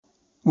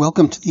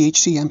Welcome to the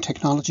HCM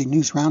Technology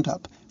News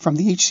Roundup from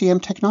the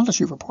HCM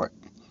Technology Report.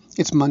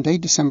 It's Monday,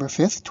 December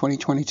 5th,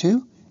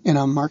 2022, and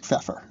I'm Mark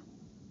Pfeffer.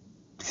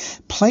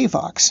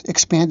 Playvox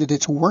expanded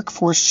its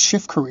Workforce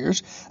Shift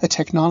Careers, a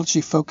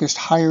technology-focused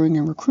hiring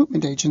and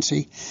recruitment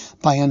agency,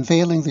 by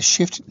unveiling the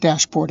Shift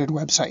dashboard and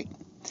website.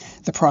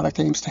 The product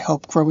aims to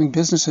help growing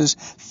businesses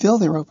fill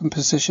their open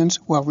positions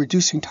while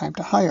reducing time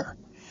to hire.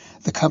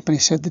 The company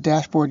said the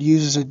dashboard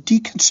uses a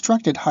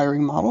deconstructed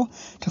hiring model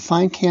to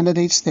find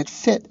candidates that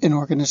fit an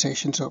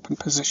organization's open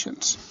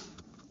positions.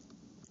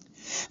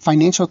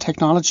 Financial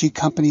technology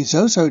company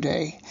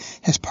Zozoday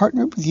has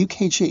partnered with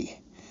UKG.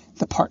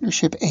 The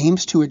partnership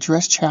aims to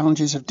address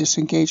challenges of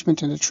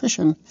disengagement and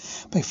attrition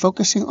by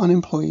focusing on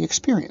employee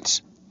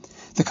experience.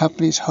 The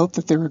companies hope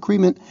that their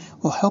agreement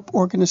will help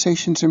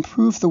organizations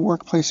improve the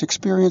workplace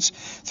experience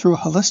through a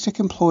holistic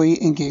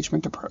employee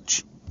engagement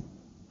approach.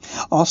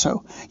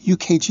 Also,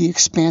 UKG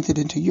expanded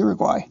into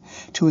Uruguay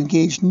to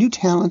engage new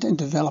talent and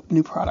develop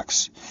new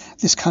products.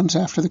 This comes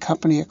after the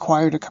company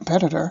acquired a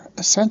competitor,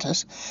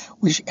 Ascentus,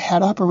 which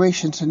had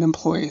operations and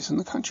employees in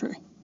the country.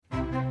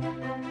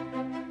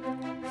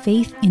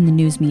 Faith in the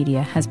news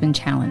media has been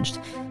challenged,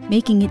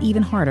 making it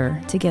even harder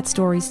to get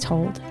stories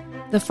told.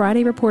 The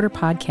Friday Reporter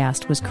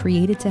podcast was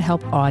created to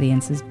help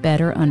audiences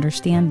better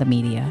understand the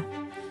media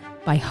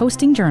by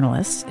hosting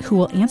journalists who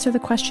will answer the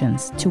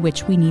questions to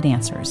which we need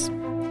answers.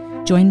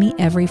 Join me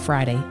every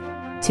Friday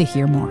to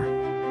hear more.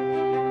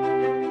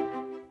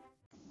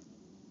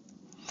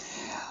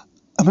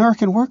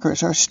 American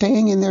workers are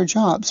staying in their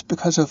jobs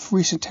because of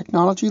recent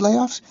technology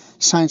layoffs,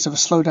 signs of a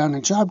slowdown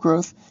in job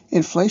growth,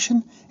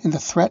 inflation, and the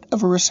threat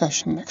of a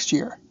recession next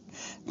year.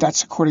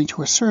 That's according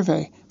to a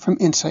survey from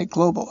Insight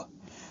Global.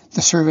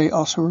 The survey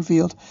also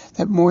revealed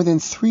that more than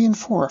 3 in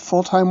 4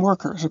 full-time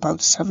workers, about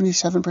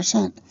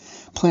 77%,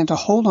 plan to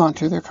hold on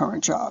to their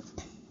current job.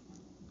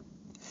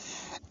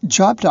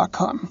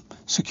 Job.com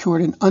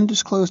secured an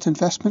undisclosed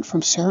investment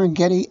from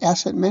Serengeti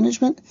Asset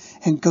Management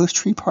and Ghost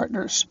Tree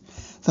Partners.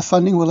 The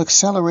funding will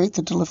accelerate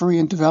the delivery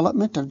and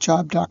development of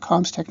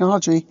Job.com's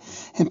technology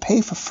and pay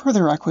for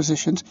further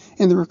acquisitions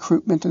in the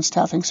recruitment and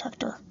staffing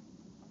sector.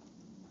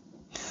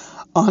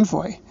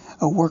 Envoy,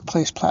 a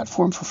workplace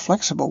platform for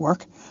flexible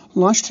work,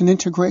 launched an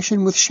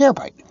integration with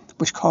ShareByte,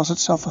 which calls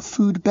itself a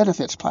food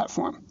benefits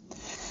platform.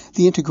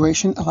 The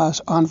integration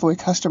allows Envoy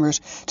customers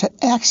to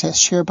access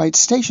ShareByte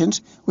Stations,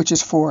 which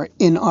is for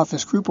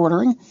in-office group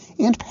ordering,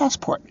 and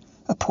Passport,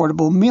 a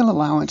portable meal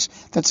allowance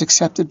that's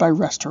accepted by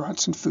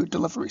restaurants and food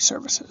delivery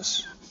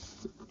services.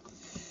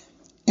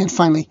 And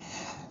finally,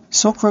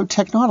 Silk Road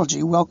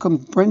Technology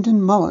welcomed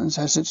Brendan Mullins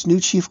as its new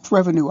Chief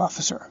Revenue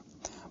Officer.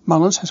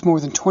 Mullins has more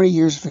than 20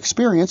 years of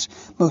experience.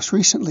 Most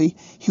recently,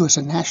 he was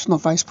a National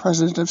Vice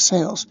President of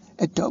Sales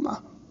at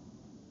Doma.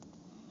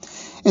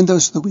 And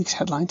those are the week's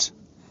headlines.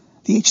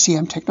 The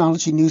HCM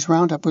Technology News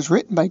Roundup was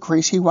written by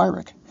Gracie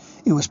Wyrick.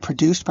 It was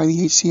produced by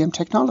the HCM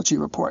Technology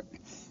Report.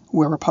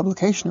 We're a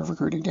publication of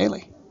Recruiting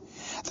Daily.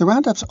 The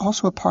Roundup's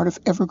also a part of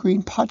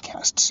Evergreen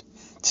Podcasts.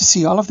 To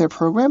see all of their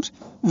programs,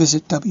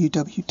 visit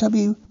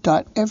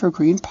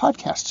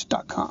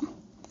www.evergreenpodcasts.com.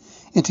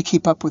 And to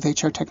keep up with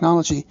HR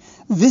technology,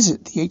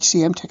 visit the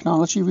HCM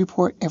Technology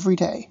Report every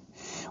day.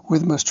 We're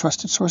the most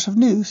trusted source of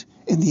news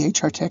in the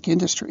HR tech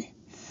industry.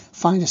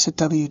 Find us at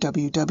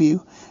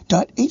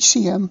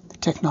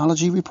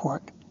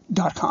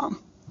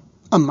www.hcmtechnologyreport.com.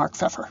 I'm Mark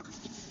Pfeffer.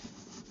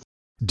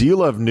 Do you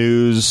love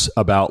news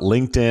about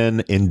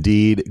LinkedIn,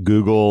 Indeed,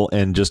 Google,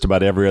 and just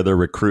about every other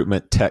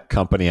recruitment tech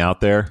company out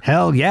there?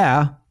 Hell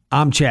yeah.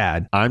 I'm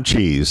Chad. I'm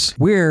Cheese.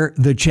 We're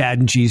the Chad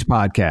and Cheese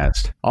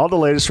Podcast. All the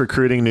latest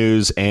recruiting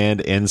news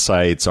and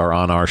insights are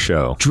on our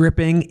show.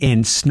 Dripping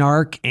in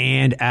snark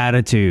and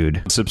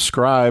attitude.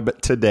 Subscribe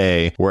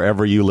today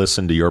wherever you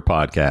listen to your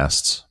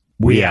podcasts.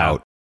 We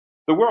out.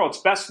 The world's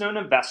best-known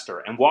investor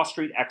and Wall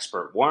Street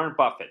expert Warren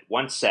Buffett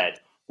once said,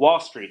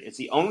 "Wall Street is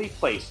the only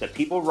place that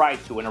people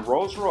ride to in a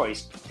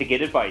Rolls-Royce to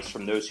get advice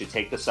from those who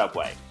take the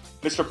subway."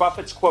 Mr.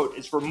 Buffett's quote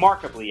is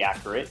remarkably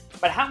accurate,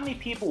 but how many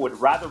people would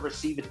rather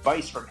receive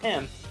advice from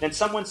him than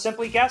someone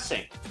simply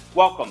guessing?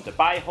 Welcome to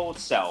Buy, Hold,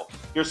 Sell,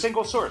 your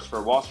single source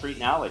for Wall Street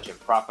knowledge and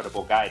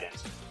profitable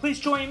guidance. Please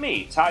join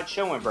me, Todd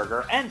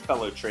Schoenberger, and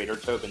fellow trader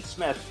Tobin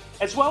Smith,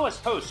 as well as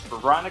host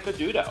Veronica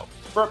Dudo,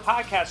 for a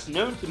podcast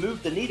known to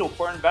move the needle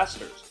for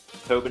investors.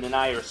 Tobin and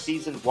I are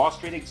seasoned Wall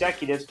Street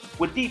executives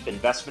with deep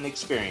investment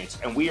experience,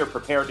 and we are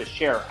prepared to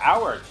share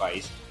our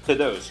advice to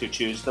those who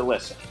choose to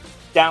listen.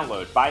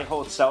 Download Buy,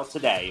 Hold, Sell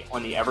today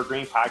on the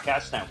Evergreen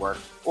Podcast Network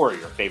or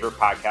your favorite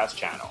podcast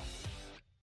channel.